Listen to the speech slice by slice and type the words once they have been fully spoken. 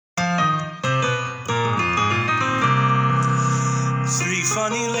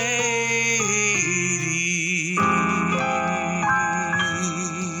funny ladies.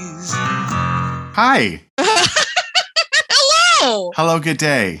 Hi. Hello. Hello, good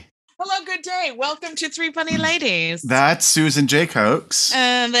day. Hello, good day. Welcome to Three Funny Ladies. That's Susan J. Cokes.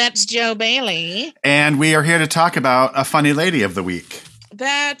 That's Joe Bailey. And we are here to talk about a funny lady of the week.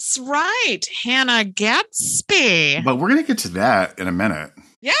 That's right. Hannah Gadsby. But we're going to get to that in a minute.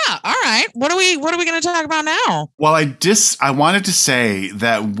 Yeah. All right. What are we going to talk about now? Well, I wanted to say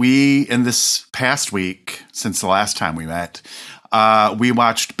that we, in this past week, since the last time we met, we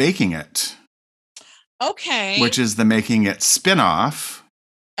watched Baking It. Okay. Which is the Making It spinoff.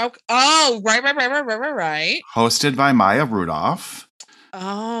 Oh, right. Hosted by Maya Rudolph.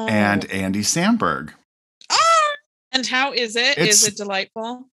 Oh. And Andy Samberg. Oh. And how is it? Is it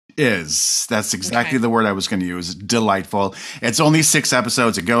delightful? That's exactly the word I was going to use. Delightful. It's only 6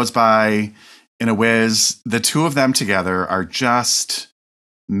 episodes. It goes by in a whiz. The two of them together are just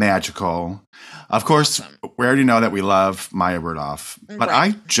magical. Of course, we already know that we love Maya Rudolph, but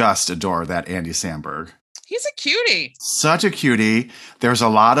I just adore that Andy Samberg. He's a cutie. Such a cutie. There's a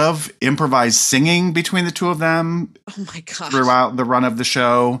lot of improvised singing between the two of them. Oh my gosh. Throughout the run of the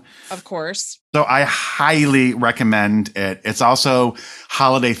show. Of course. So I highly recommend it. It's also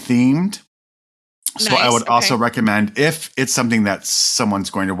holiday themed. So I would also recommend, if it's something that someone's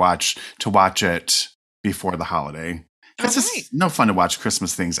going to watch it before the holiday. It's just no fun to watch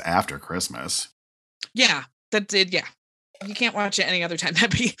Christmas things after Christmas. Yeah, yeah. You can't watch it any other time.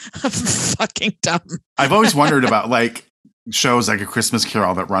 That'd be fucking dumb. I've always wondered about shows like A Christmas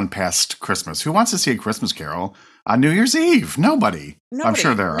Carol that run past Christmas. Who wants to see A Christmas Carol on New Year's Eve? Nobody. I'm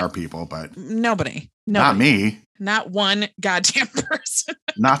sure there are people, but nobody. Not me. Not one goddamn person.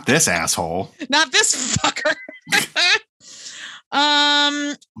 Not this asshole. Not this fucker.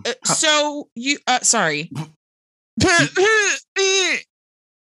 So you sorry.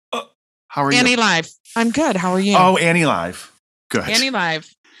 How are you? Annie Live. I'm good. How are you? Oh, Annie Live. Good. Annie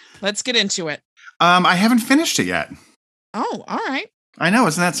Live. Let's get into it. I haven't finished it yet. Oh, all right. I know.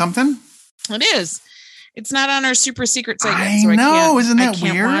 Isn't that something? It is. It's not on our super secret site yet. I know. Isn't that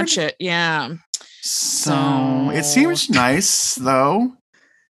weird? I can't watch it. Yeah. So it seems nice, though.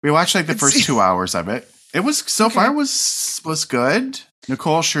 We watched the first 2 hours of it. It was so far was good.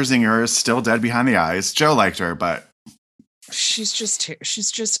 Nicole Scherzinger is still dead behind the eyes. Joe liked her, but she's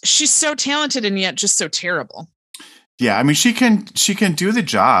so talented and yet just so terrible. Yeah, I mean she can do the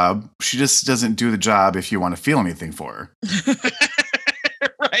job. She just doesn't do the job if you want to feel anything for her.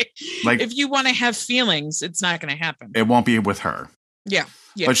 Right. If you want to have feelings, it's not going to happen. It won't be with her. Yeah.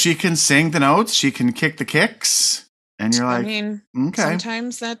 But she can sing the notes, she can kick the kicks, and you're like, okay.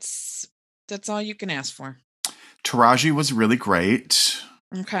 Sometimes that's all you can ask for. Taraji was really great.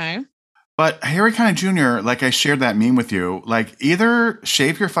 Okay. But Harry Connick Jr., I shared that meme with you, either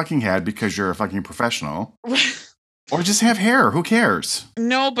shave your fucking head because you're a fucking professional, or just have hair. Who cares?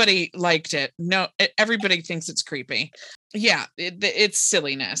 Nobody liked it. No, everybody thinks it's creepy. Yeah, it's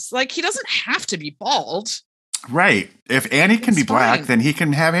silliness. He doesn't have to be bald. Right. If Annie can be black, then he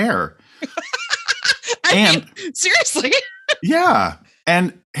can have hair. I mean, seriously. Yeah.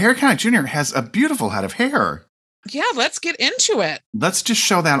 And Harry Connick Jr. has a beautiful head of hair. Yeah, let's get into it. Let's just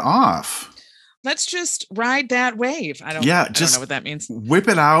show that off. Let's just ride that wave. I don't know what that means. Whip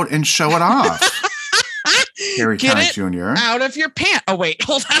it out and show it off. Harry Connick Jr. Out of your pants. Oh, wait,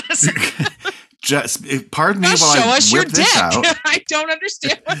 hold on a second. Pardon me while I whip this out. I don't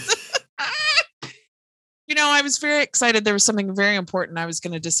understand. I was very excited. There was something very important I was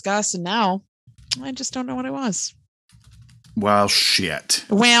going to discuss, and now I just don't know what it was. Well, shit.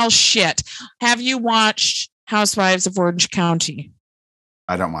 Have you watched Housewives of Orange County?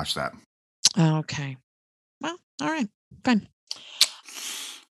 I don't watch that. Okay. Well, all right. Fine.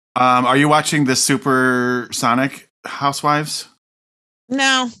 Are you watching the Supersonic Housewives?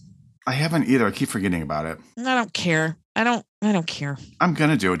 No. I haven't either. I keep forgetting about it. I don't care. I don't care. I'm going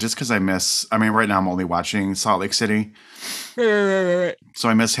to do it just because right now I'm only watching Salt Lake City. Right. So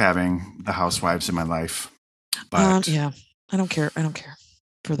I miss having the housewives in my life. But yeah, I don't care. I don't care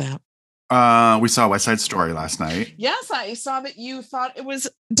for that. We saw West Side Story last night. Yes, I saw that you thought it was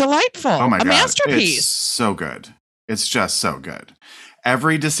delightful. Oh my God. Masterpiece. It's so good. It's just so good.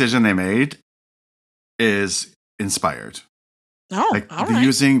 Every decision they made is inspired. Oh, all right.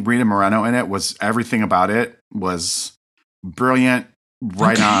 Using Rita Moreno in it everything about it was brilliant,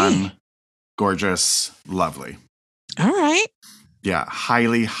 right on, gorgeous, lovely. All right. Yeah,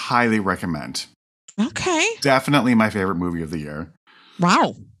 highly, highly recommend. Okay. Definitely my favorite movie of the year.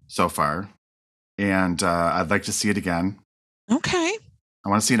 Wow. So far. And I'd like to see it again. Okay. I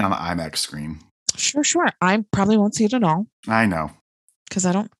want to see it on the IMAX screen. Sure. I probably won't see it at all. I know. because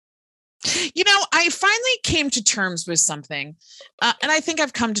I don't. I finally came to terms with something, and I think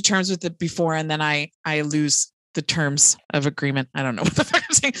I've come to terms with it before, and then I lose the terms of agreement. I don't know what the fuck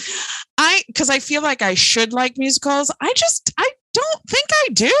I'm saying. Because I feel like I should like musicals. I don't think I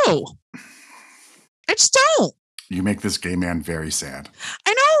do. I just don't. You make this gay man very sad.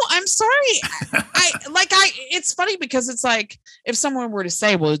 I know. I'm sorry. It's funny because it's like if someone were to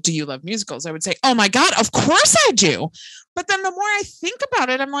say, well, do you love musicals? I would say, oh my God, of course I do. But then the more I think about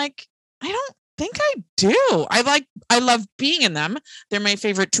it, I'm like, I don't think I do. I love being in them. They're my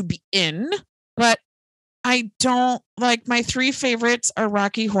favorite to be in, but I don't like my 3 favorites are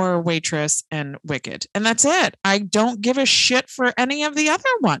Rocky Horror Waitress and Wicked. And that's it. I don't give a shit for any of the other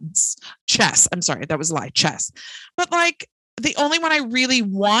ones. Chess. I'm sorry. That was a lie. Chess. But like the only one I really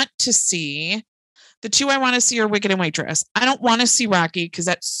want to see, the 2 I want to see are Wicked and Waitress. I don't want to see Rocky because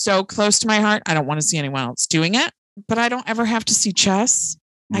that's so close to my heart. I don't want to see anyone else doing it, but I don't ever have to see Chess.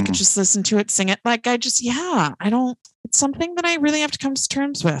 I could just listen to it, sing it. Like it's something that I really have to come to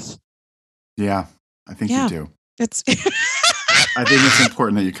terms with. Yeah. I think you do. It's I think it's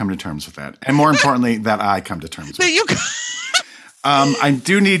important that you come to terms with that. And more importantly, that I come to terms with it. I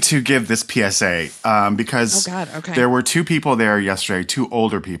do need to give this PSA because there were 2 people there yesterday, 2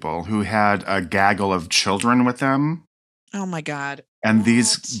 older people who had a gaggle of children with them. Oh, my God. And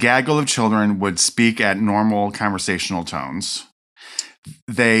these gaggle of children would speak at normal conversational tones.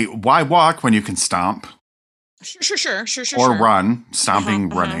 Why walk when you can stomp? Sure. Or run, stomping,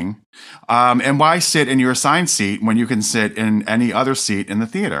 running. And why sit in your assigned seat when you can sit in any other seat in the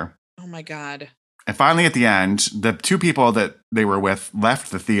theater? Oh, my God. And finally, at the end, the 2 people that they were with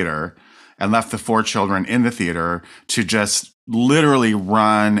left the theater and left the 4 children in the theater to just literally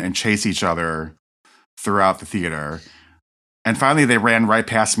run and chase each other throughout the theater. And finally, they ran right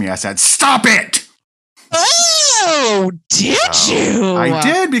past me. I said, "Stop it!" Oh, did you? I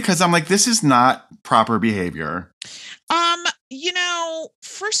did, because I'm like, this is not proper behavior.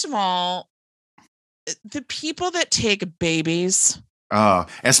 First of all, the people that take babies,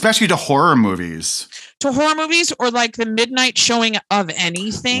 especially to horror movies, or like the midnight showing of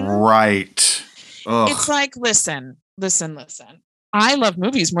anything, right? Ugh. It's like, listen. I love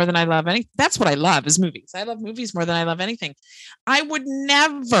movies more than I love anything. That's what I love is movies. I love movies more than I love anything. I would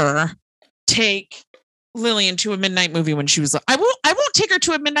never take Lillian to a midnight movie when she was. I won't take her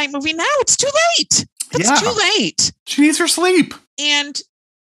to a midnight movie now. It's too late. It's too late. She needs her sleep. And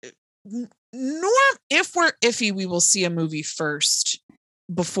if we're iffy, we will see a movie first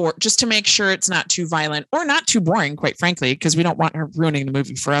before, just to make sure it's not too violent or not too boring, quite frankly, because we don't want her ruining the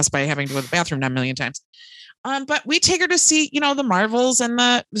movie for us by having to go to the bathroom 9 million times. But we take her to see, the Marvels and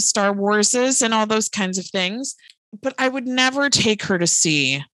the Star Warses and all those kinds of things. But I would never take her to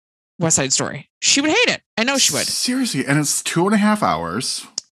see West Side Story. She would hate it. I know she would. Seriously. And it's 2.5 hours.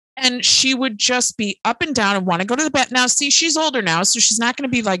 And she would just be up and down and want to go to the bed. Now, see, she's older now, so she's not going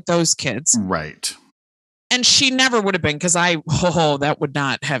to be like those kids. Right. And she never would have been, because that would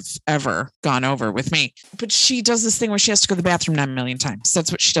not have ever gone over with me. But she does this thing where she has to go to the bathroom 9 million times. That's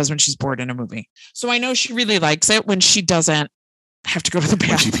what she does when she's bored in a movie. So I know she really likes it when she doesn't have to go to the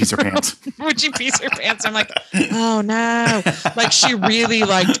bathroom. When she pees her pants. When she pees her pants. I'm like, oh no. Like, she really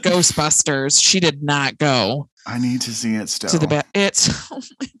liked Ghostbusters. She did not go. I need to see it still. To the bath. It's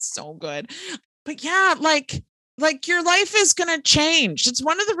so good. But yeah, like your life is going to change. It's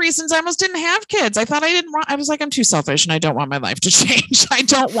one of the reasons I almost didn't have kids. I thought I was like, I'm too selfish and I don't want my life to change. I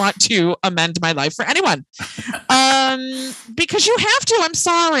don't want to amend my life for anyone. Because you have to. I'm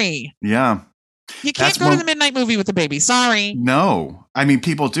sorry. Yeah. You can't go to the midnight movie with the baby. Sorry. No. I mean,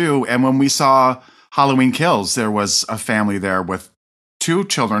 people do. And when we saw Halloween Kills, there was a family there with 2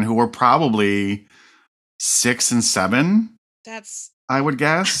 children who were probably 6 and 7. I would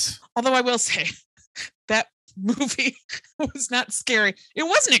guess. Although I will say that movie was not scary. It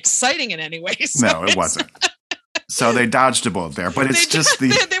wasn't exciting in any way. So no, it wasn't. So they dodged a bullet there, but it's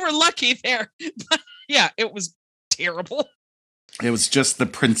they were lucky there. But yeah, it was terrible. It was just the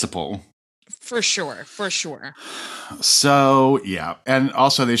principle. For sure. So, yeah. And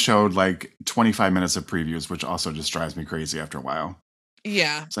also they showed like 25 minutes of previews, which also just drives me crazy after a while.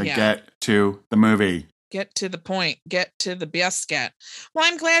 Yeah. It's like, get to the movie. Get to the point. Get to the biscuit. Well,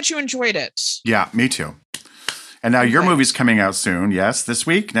 I'm glad you enjoyed it. Yeah, me too. And now your movie's coming out soon. Yes, this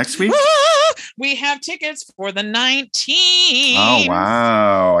week, next week? We have tickets for the 19th. Oh,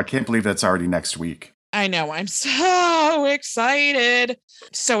 wow. I can't believe that's already next week. I know. I'm so excited.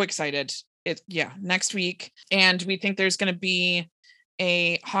 So excited. Next week. And we think there's going to be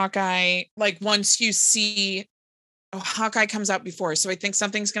a Hawkeye, like once you see Hawkeye comes out before. So I think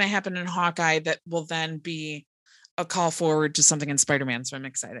something's going to happen in Hawkeye that will then be a call forward to something in Spider-Man, so I'm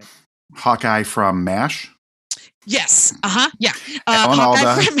excited. Hawkeye from MASH. Yes. Yeah. Alan Hawkeye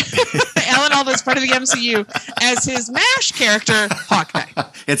Alda. Alan Alda is part of the MCU as his MASH character, Hawkeye.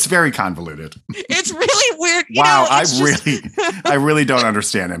 It's very convoluted. It's really weird. Wow, I really don't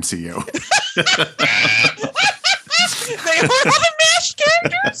understand MCU. They are all the MASH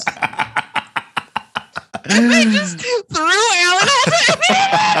characters. And they just threw Alan Alda in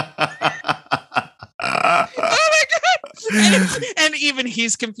there. Oh my god! And even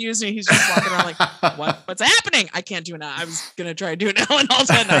he's confused, and he's just walking around like, "What's happening? I can't do it now. I was gonna try to do an Alan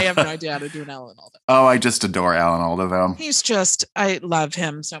Alda, and I have no idea how to do an Alan Alda." Oh, I just adore Alan Alda, though. I love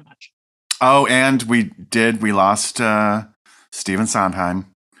him so much. Oh, and we lost Stephen Sondheim.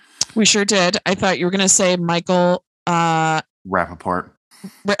 We sure did. I thought you were gonna say Michael Rappaport.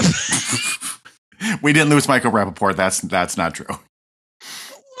 We didn't lose Michael Rappaport. That's not true.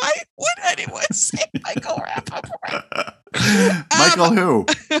 Why would anyone say Michael Rappaport? Michael who?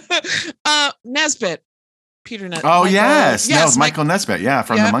 Nesbitt. Peter Nesbitt. Oh, yes. No, Michael Nesbitt. Yeah,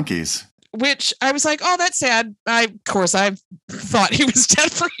 from the Monkees. Which I was like, oh, that's sad. Of course, I've thought he was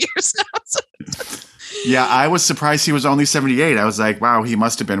dead for years now. Yeah, I was surprised he was only 78. I was like, wow, he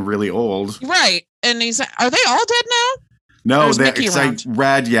must have been really old. Right. And he's like, are they all dead now? No, I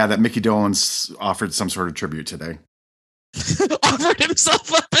read, that Mickey Dolenz offered some sort of tribute today. Offered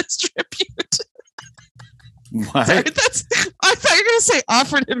himself up as tribute. What? Sorry, I thought you were going to say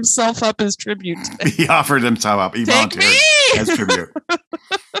offered himself up as tribute today. He offered himself up. He volunteered as tribute.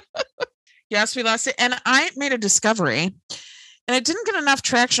 Yes, we lost it. And I made a discovery, and it didn't get enough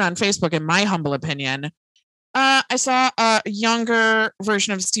traction on Facebook, in my humble opinion. I saw a younger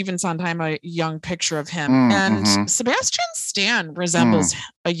version of Stephen Sondheim, a young picture of him, and Sebastian Stan resembles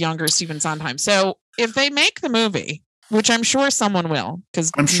a younger Stephen Sondheim. So if they make the movie, which I'm sure someone will,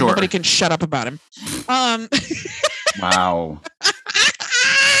 because nobody can shut up about him. Wow.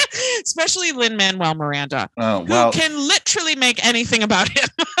 Especially Lin-Manuel Miranda, who can literally make anything about him.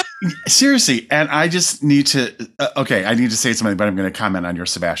 Seriously, and I just need to. I need to say something, but I'm going to comment on your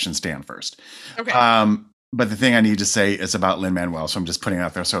Sebastian Stan first. Okay. But the thing I need to say is about Lin-Manuel, so I'm just putting it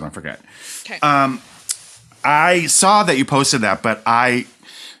out there so I don't forget. Okay. I saw that you posted that, but I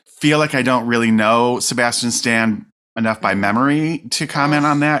feel like I don't really know Sebastian Stan enough by memory to comment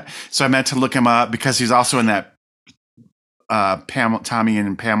on that. So I meant to look him up because he's also in that Tommy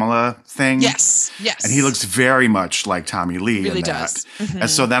and Pamela thing. Yes. And he looks very much like Tommy Lee. Really in that. does. Mm-hmm. And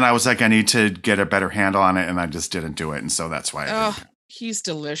so then I was like, I need to get a better handle on it, and I just didn't do it. And so that's why I did. He's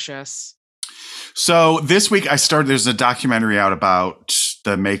delicious. So this week there's a documentary out about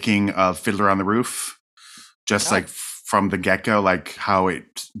the making of Fiddler on the Roof, just like from the get-go, like how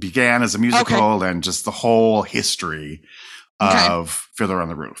it began as a musical and just the whole history of Fiddler on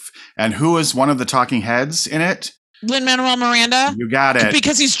the Roof. And who is one of the talking heads in it? Lin-Manuel Miranda. You got it.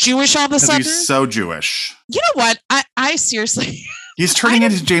 Because he's Jewish all of a sudden? He's so Jewish. You know what? I seriously... He's turning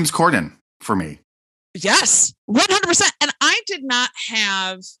into James Corden for me. Yes, 100%. And I did not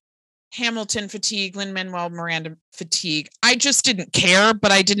have Hamilton fatigue, Lin-Manuel Miranda fatigue. I just didn't care, but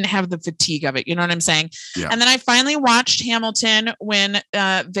I didn't have the fatigue of it. You know what I'm saying? Yeah. And then I finally watched Hamilton when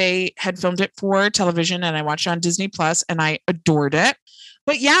they had filmed it for television, and I watched it on Disney Plus, and I adored it.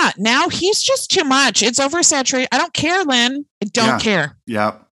 But yeah, now he's just too much. It's oversaturated. I don't care, Lynn. I don't care.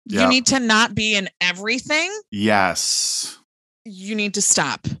 Yep. You need to not be in everything. Yes. You need to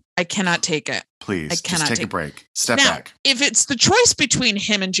stop. I cannot take it. Please, I cannot just take a break. Step now, back. If it's the choice between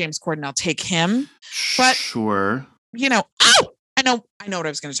him and James Corden, I'll take him. But sure. I know what I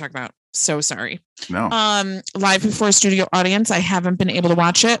was going to talk about. So sorry. No. Live before a studio audience. I haven't been able to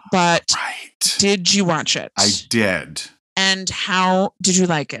watch it, but did you watch it? I did. And how did you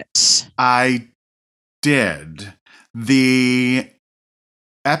like it? I did. The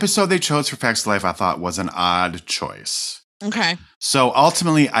episode they chose for Facts of Life, I thought, was an odd choice. Okay. So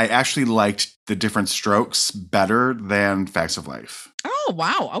ultimately, I actually liked the different strokes better than Facts of Life. Oh,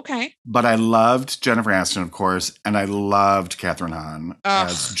 wow. Okay. But I loved Jennifer Aniston, of course, and I loved Catherine Hahn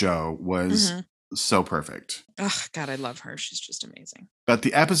as Jo. Was so perfect. Oh, God, I love her. She's just amazing. But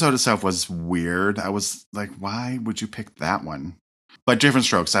the episode itself was weird. I was like, why would you pick that one? But Different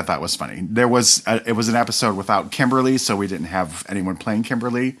Strokes, I thought was funny. It was an episode without Kimberly, so we didn't have anyone playing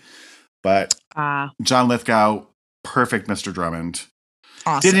Kimberly. But John Lithgow, perfect Mr. Drummond.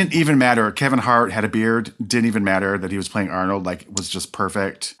 Awesome. Didn't even matter. Kevin Hart had a beard. Didn't even matter that he was playing Arnold. Like, it was just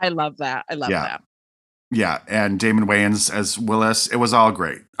perfect. I love that. I love that. Yeah. And Damon Wayans as Willis. It was all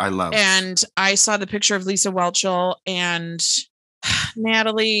great. I loved it. And I saw the picture of Lisa Whelchel and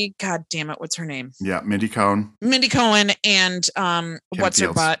Natalie. God damn it. What's her name? Yeah. Mindy Cohn and what's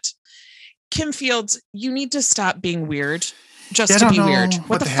her butt? Kim Fields, you need to stop being weird just Yeah, I to don't be know weird. what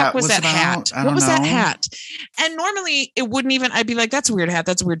What the the fuck hat was was that about. hat? I What don't was that know. hat? And normally it wouldn't even, I'd be like, that's a weird hat.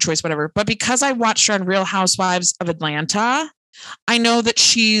 That's a weird choice, whatever. But because I watched her on Real Housewives of Atlanta, I know that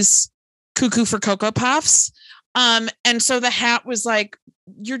she's cuckoo for Cocoa Puffs. And so the hat was like,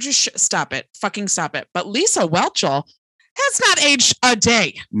 you're just stop it. Fucking stop it. But Lisa Whelchel has not aged a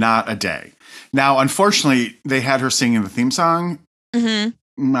day. Not a day. Now, unfortunately, they had her singing the theme song.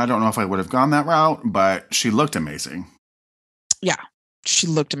 Mm-hmm. I don't know if I would have gone that route, but she looked amazing. Yeah, she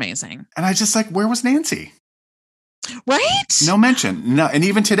looked amazing. And I just like, where was Nancy? Right? No mention. No, and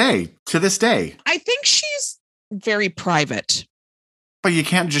even today, to this day. I think she's very private. But you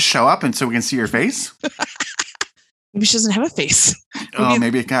can't just show up and so we can see your face? Maybe she doesn't have a face. Oh,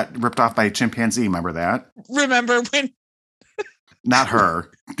 maybe it got ripped off by a chimpanzee. Remember that? Remember when? Not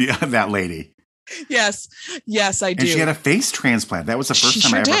her, that lady. Yes, I do. And she had a face transplant. That was the first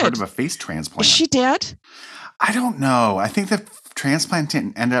time I ever heard of a face transplant. She did? I don't know. I think the transplant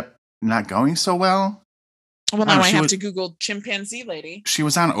didn't end up not going so well. Well, now I have to Google chimpanzee lady. She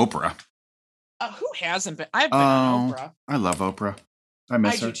was on Oprah. Who hasn't been? I've been on Oprah. I love Oprah. I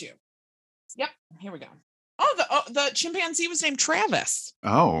miss her. I do too. Yep. Here we go. Oh, the chimpanzee was named Travis.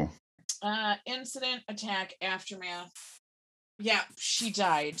 Oh. Incident, attack, aftermath. Yeah, she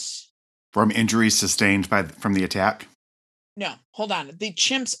died. From injuries sustained from the attack? No, hold on. The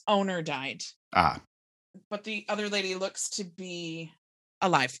chimp's owner died. Ah. But the other lady looks to be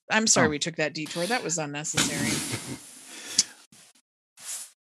alive. I'm sorry we took that detour. That was unnecessary.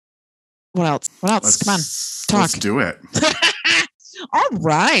 What else? Come on. Talk. Let's do it. All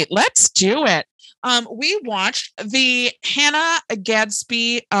right, let's do it. We watched the Hannah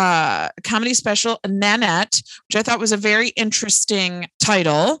Gadsby comedy special, Nanette, which I thought was a very interesting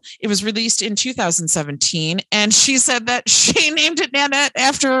title. It was released in 2017, and she said that she named it Nanette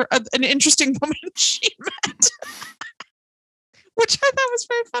after an interesting woman she met. Which I thought was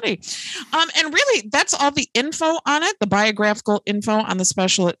very funny. And really, that's all the info on it, the biographical info on the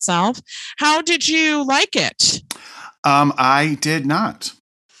special itself. How did you like it? I did not.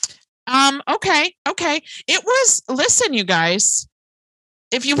 Okay. It was, listen, you guys,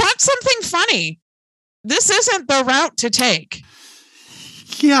 if you want something funny, this isn't the route to take.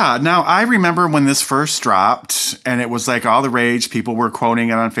 Yeah. Now, I remember when this first dropped and it was like all the rage. People were quoting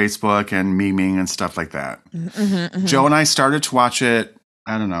it on Facebook and memeing and stuff like that. Mm-hmm. Joe and I started to watch it,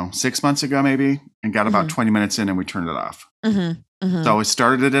 I don't know, 6 months ago maybe, and got about 20 minutes in and we turned it off. So we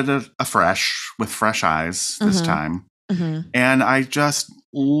started it afresh with fresh eyes this time. And I just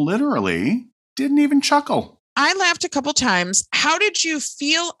literally didn't even chuckle. I laughed a couple times. How did you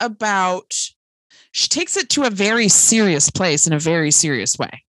feel about... She takes it to a very serious place in a very serious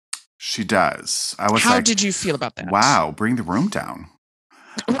way. She does. How did you feel about that? Wow, bring the room down.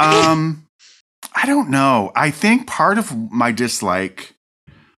 I don't know. I think part of my dislike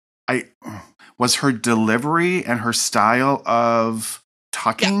was her delivery and her style of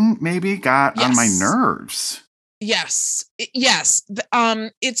talking maybe got on my nerves. Yes.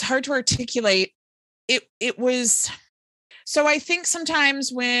 It's hard to articulate. It was... So I think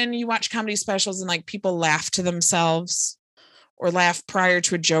sometimes when you watch comedy specials and like people laugh to themselves or laugh prior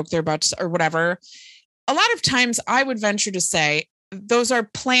to a joke they're about to, or whatever, a lot of times I would venture to say those are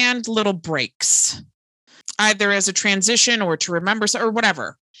planned little breaks, either as a transition or to remember or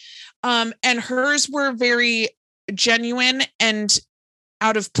whatever. And hers were very genuine and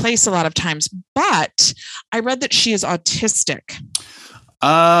out of place a lot of times. But I read that she is autistic.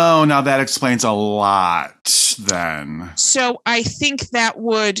 Oh, now that explains a lot then. So I think that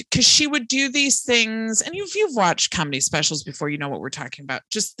would, because she would do these things, and if you've watched comedy specials before, you know what we're talking about.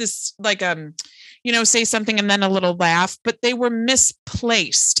 Just this, like, say something and then a little laugh, but they were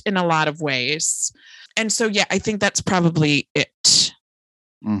misplaced in a lot of ways. And so, yeah, I think that's probably it.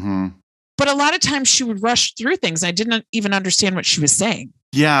 Mm-hmm. But a lot of times she would rush through things. I didn't even understand what she was saying.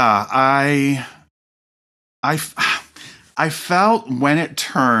 Yeah, I felt when it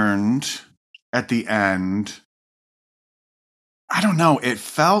turned at the end, I don't know, it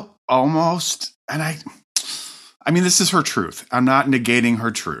felt almost, and I mean, this is her truth. I'm not negating her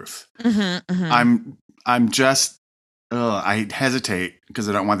truth. I'm just, I hesitate because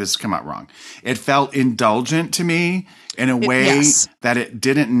I don't want this to come out wrong. It felt indulgent to me in a way that I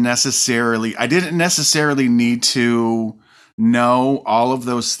didn't necessarily need to know all of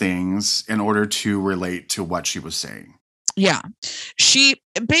those things in order to relate to what she was saying. Yeah. She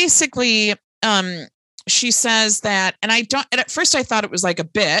basically, she says that, and at first I thought it was like a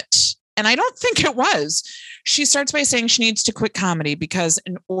bit, and I don't think it was. She starts by saying she needs to quit comedy because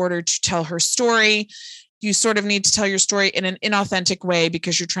in order to tell her story, you sort of need to tell your story in an inauthentic way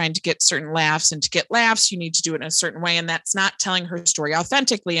because you're trying to get certain laughs, and to get laughs, you need to do it in a certain way. And that's not telling her story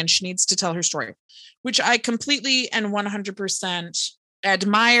authentically. And she needs to tell her story, which I completely and 100%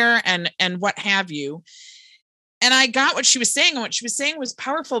 admire and what have you. And I got what she was saying, and what she was saying was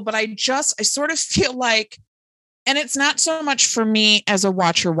powerful, but I sort of feel like, and it's not so much for me as a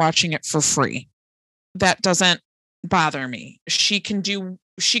watcher watching it for free. That doesn't bother me. She can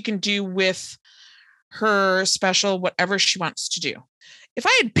do with her special whatever she wants to do. If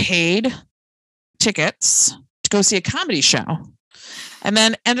I had paid tickets to go see a comedy show and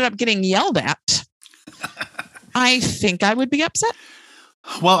then ended up getting yelled at, I think I would be upset.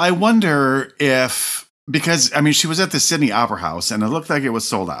 Well, I wonder if, because, I mean, she was at the Sydney Opera House and it looked like it was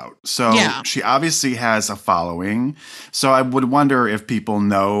sold out. So she obviously has a following. So I would wonder if people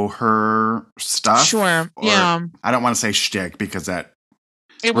know her stuff. Sure. Yeah. I don't want to say shtick because that.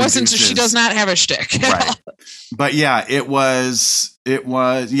 It wasn't, she does not have a shtick. Right. But yeah, it was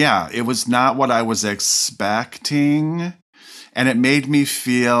not what I was expecting. And it made me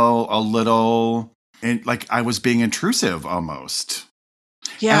feel a little like I was being intrusive almost.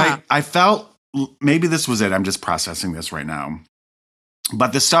 Yeah. And I felt maybe this was it. I'm just processing this right now.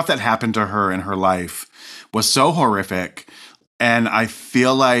 But the stuff that happened to her in her life was so horrific. And I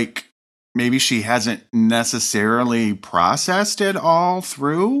feel like maybe she hasn't necessarily processed it all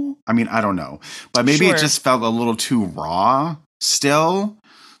through. I mean, I don't know. But maybe it just felt a little too raw still,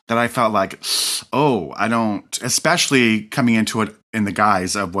 that I felt like, oh, I don't, especially coming into it in the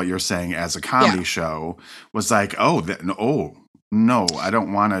guise of what you're saying as a comedy show, was like, oh, no, I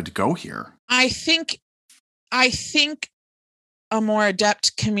don't want to go here. I think a more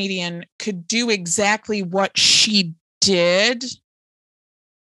adept comedian could do exactly what she did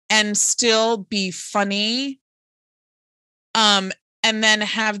and still be funny. And then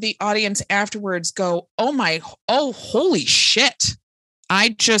have the audience afterwards go, oh, holy shit. I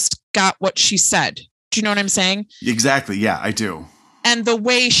just got what she said. Do you know what I'm saying? Exactly. Yeah, I do. And the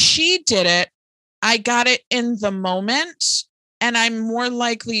way she did it, I got it in the moment, and I'm more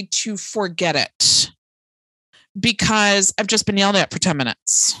likely to forget it because I've just been yelled at for 10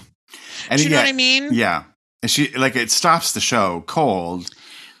 minutes. And do you know what I mean? Yeah. And she, like, it stops the show cold.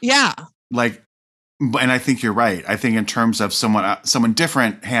 Yeah. Like, and I think you're right. I think in terms of someone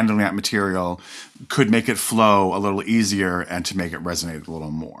different handling that material could make it flow a little easier and to make it resonate a little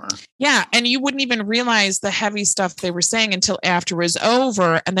more. Yeah. And you wouldn't even realize the heavy stuff they were saying until after it was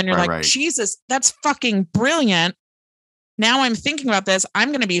over. And then you're like, Jesus, that's fucking brilliant. Now I'm thinking about this. I'm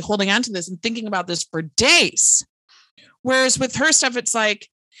going to be holding on to this and thinking about this for days. Whereas with her stuff, it's like,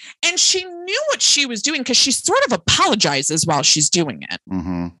 and she knew what she was doing because she sort of apologizes while she's doing it.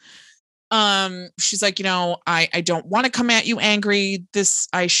 Mm-hmm. She's like, I don't want to come at you angry.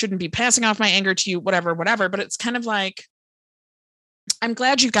 I shouldn't be passing off my anger to you, whatever. But it's kind of like, I'm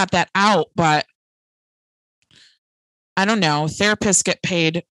glad you got that out, but I don't know. Therapists get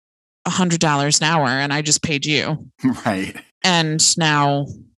paid $100 an hour and I just paid you. Right. And now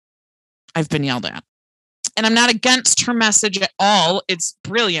I've been yelled at. And I'm not against her message at all. It's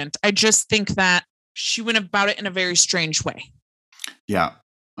brilliant. I just think that she went about it in a very strange way. Yeah,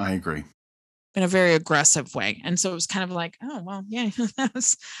 I agree. In a very aggressive way. And so it was kind of like, oh, well, yeah, that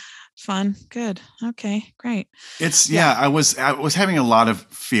was fun. Good. Okay, great. I was having a lot of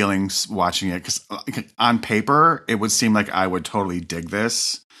feelings watching it because on paper, it would seem like I would totally dig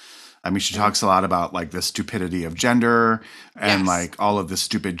this. I mean, she talks a lot about like the stupidity of gender and like all of the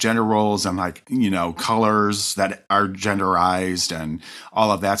stupid gender roles and like, colors that are genderized and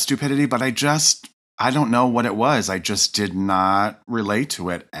all of that stupidity. But I don't know what it was. I just did not relate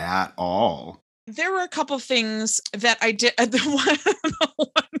to it at all. There were a couple things that I did. The one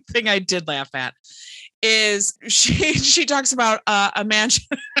thing I did laugh at is she talks about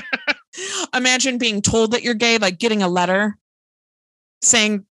imagine being told that you're gay, like getting a letter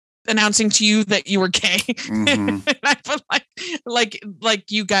announcing to you that you were gay. Mm-hmm. And I felt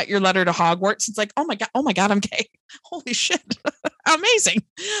like you got your letter to Hogwarts. It's like, oh my God, I'm gay. Holy shit. Amazing.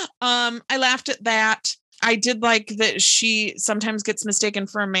 I laughed at that. I did like that she sometimes gets mistaken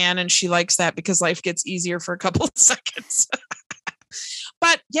for a man and she likes that because life gets easier for a couple of seconds.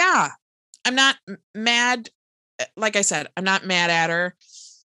 But yeah, I'm not mad. Like I said, I'm not mad at her.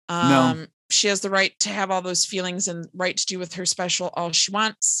 No. She has the right to have all those feelings and right to do with her special all she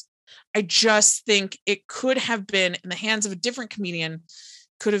wants. I just think it could have been in the hands of a different comedian,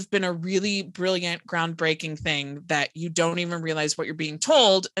 could have been a really brilliant, groundbreaking thing that you don't even realize what you're being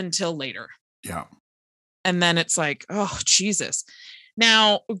told until later. Yeah. And then it's like, oh, Jesus.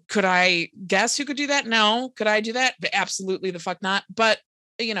 Now, could I guess who could do that? No. Could I do that? Absolutely the fuck not. But,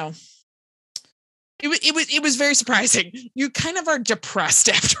 It was very surprising. You kind of are depressed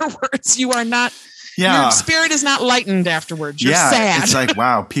afterwards. You are not. Yeah. Your spirit is not lightened afterwards. You're sad. It's like,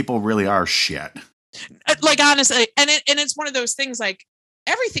 wow, people really are shit. Like, honestly, and it's one of those things like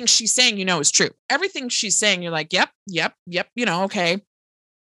everything she's saying, is true. Everything she's saying, you're like, yep. Okay.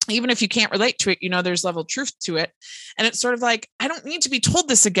 Even if you can't relate to it, there's level of truth to it. And it's sort of like, I don't need to be told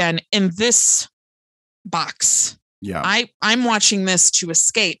this again in this box. Yeah. I'm watching this to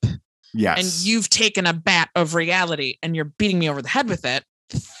escape. Yes. And you've taken a bat of reality and you're beating me over the head with it.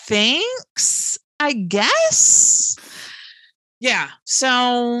 Thanks, I guess. Yeah.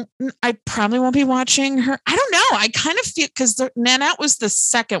 So I probably won't be watching her. I don't know. I kind of feel because Nanette was the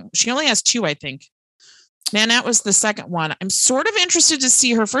second. She only has 2, I think. Nanette was the second one. I'm sort of interested to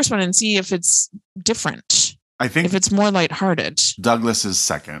see her first one and see if it's different. I think if it's more lighthearted. Douglas is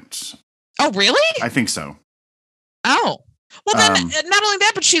second. Oh, really? I think so. Oh. Well, then not only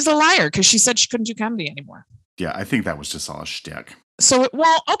that, but she's a liar because she said she couldn't do comedy anymore. Yeah, I think that was just all a shtick. So,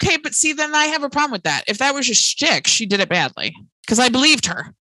 okay, but see, then I have a problem with that. If that was a shtick, she did it badly because I believed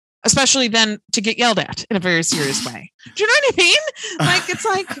her, especially then to get yelled at in a very serious way. Do you know what I mean? Like, it's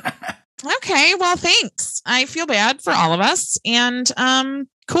like, okay, well, thanks. I feel bad for all of us. And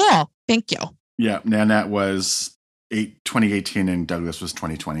cool. Thank you. Yeah, Nanette was 2018 and Douglas was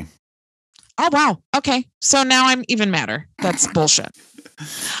 2020. Oh, wow. Okay. So now I'm even madder. That's bullshit.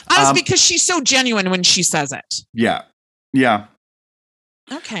 Honestly, because she's so genuine when she says it. Yeah. Yeah.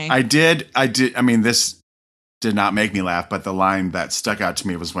 Okay. I did. I mean, this did not make me laugh, but the line that stuck out to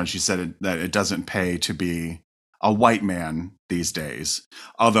me was when she said that it doesn't pay to be a white man these days,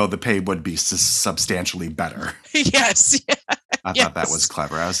 although the pay would be substantially better. Yes. Yeah. I thought that was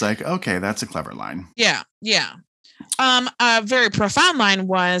clever. I was like, okay, that's a clever line. Yeah. Yeah. A very profound line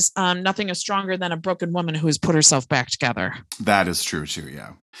was nothing is stronger than a broken woman who has put herself back together. That is true too.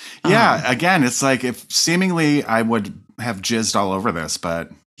 Yeah. Yeah. Again, it's like if seemingly I would have jizzed all over this,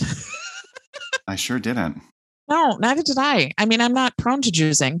 but I sure didn't. No, neither did I. I mean, I'm not prone to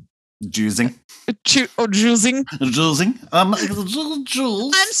juicing. Juicing? Juicing? Juicing?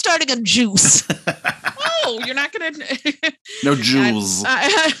 Juice. I'm starting a juice. Oh, you're not going to... No jewels.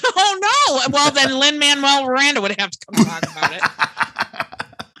 Oh, no. Well, then Lin-Manuel Miranda would have to come talk about it.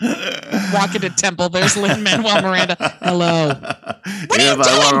 Walk into Temple. There's Lin-Manuel Miranda. Hello. What are you doing?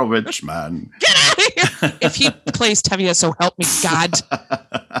 I were a rich man. Get out of here. If he plays Tevye, so help me God.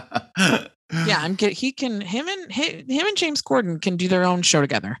 Yeah, him and James Corden can do their own show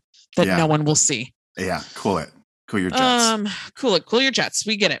together that no one will see. Yeah, cool it. Cool your jets. Cool your jets.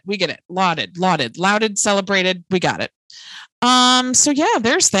 We get it. Lauded, celebrated. We got it. So yeah,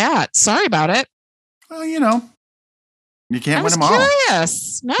 there's that. Sorry about it. Well, you can't win them all.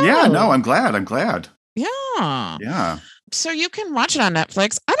 Curious. No. Yeah, no, I'm glad. Yeah. Yeah. So you can watch it on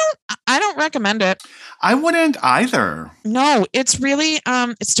Netflix. I don't recommend it. I wouldn't either. No, it's really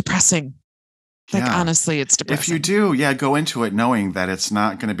it's depressing. Like, honestly, it's depressing. If you do, go into it knowing that it's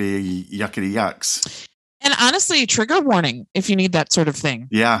not going to be yuckity yucks. And honestly, trigger warning if you need that sort of thing.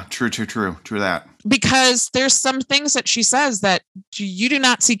 Yeah, true that. Because there's some things that she says that you do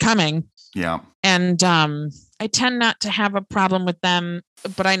not see coming. Yeah. And I tend not to have a problem with them,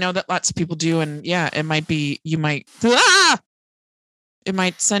 but I know that lots of people do. And it might be, it might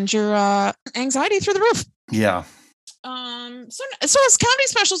send your anxiety through the roof. Yeah. So as comedy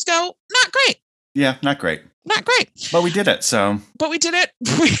specials go, not great. Yeah, not great. Not great. But we did it, so. We're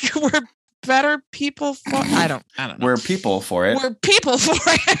better people for I don't know. We're people for it. We're people for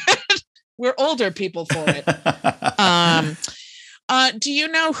it. We're older people for it. Do you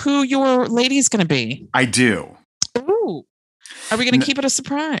know who your lady's going to be? I do. Ooh. Are we going to keep it a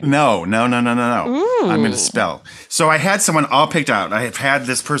surprise? No. Ooh. I'm going to spell. So I had someone all picked out. I have had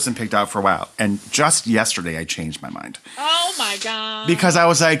this person picked out for a while. And just yesterday, I changed my mind. Oh, my God. Because I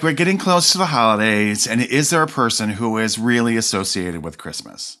was like, we're getting close to the holidays. And is there a person who is really associated with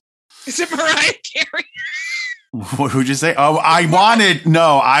Christmas? Is it Mariah Carey? Who'd you say? Oh, I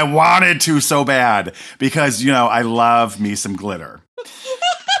wanted to so bad. Because, I love me some glitter.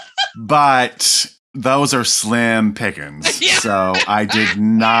 But... those are slim pickings. Yeah. So I did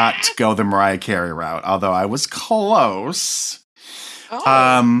not go the Mariah Carey route, although I was close. Oh.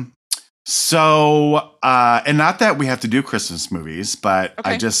 And not that we have to do Christmas movies, but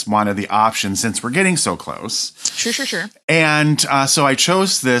I just wanted the option since we're getting so close. Sure. And so I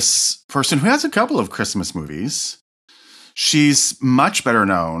chose this person who has a couple of Christmas movies. She's much better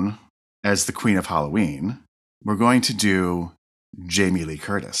known as the Queen of Halloween. We're going to do Jamie Lee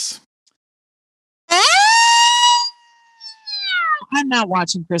Curtis. I'm not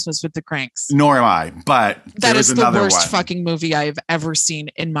watching Christmas with the Cranks. Nor am I, but that is the worst fucking movie I have ever seen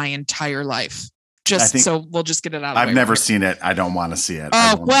in my entire life. Just think- so we'll just get it out. Of the I've way never real seen it. I don't want to see it. Oh,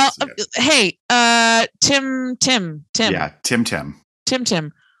 I don't well, wanna see it. hey, Tim. Yeah, Tim.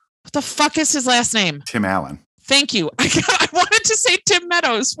 What the fuck is his last name? Tim Allen. Thank you. I wanted to say Tim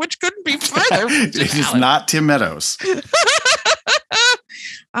Meadows, which couldn't be further from Tim It is Allen. not Tim Meadows.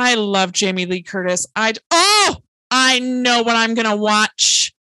 I love Jamie Lee Curtis. I know what I'm gonna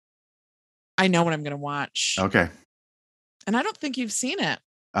watch. Okay. And I don't think you've seen it.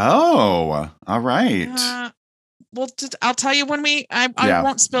 Oh, all right. I'll tell you when I Yeah,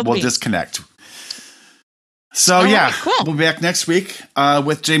 won't spill the We'll beans. disconnect. So All yeah, right, cool. we'll be back next week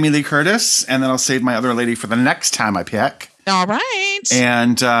with Jamie Lee Curtis, and then I'll save my other lady for the next time I pick. All right.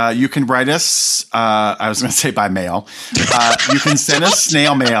 And you can write us, I was going to say by mail. You can send us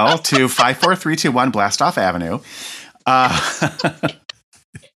snail mail to 54321 Blastoff Avenue.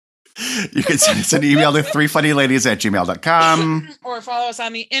 You can send us an email to 3funnyladies@gmail.com. Or follow us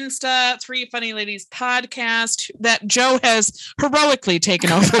on the Insta, 3 Funny Ladies podcast that Joe has heroically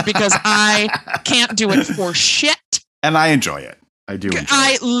taken over because I can't do it for shit. And I enjoy it. I do enjoy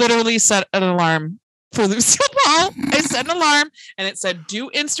I it. literally set an alarm for Lucille Ball. I set an alarm and it said, do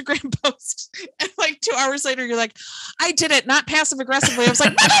Instagram post. And like 2 hours later, you're like, I did it, not passive aggressively. I was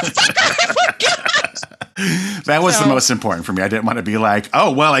like, motherfucker, I forgot. That was the So- most important for me. I didn't want to be like,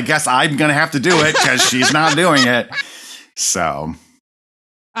 oh, well, I guess I'm going to have to do it because she's not doing it. So,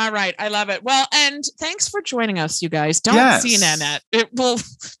 All right. I love it. Well, and thanks for joining us, you guys. Don't Yes. see Nanette. It will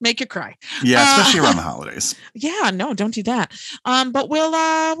make you cry. yeah, especially around the holidays. Yeah, no, don't do that. But we'll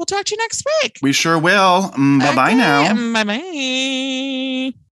talk to you next week. We sure will. Bye-bye now. Bye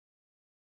bye.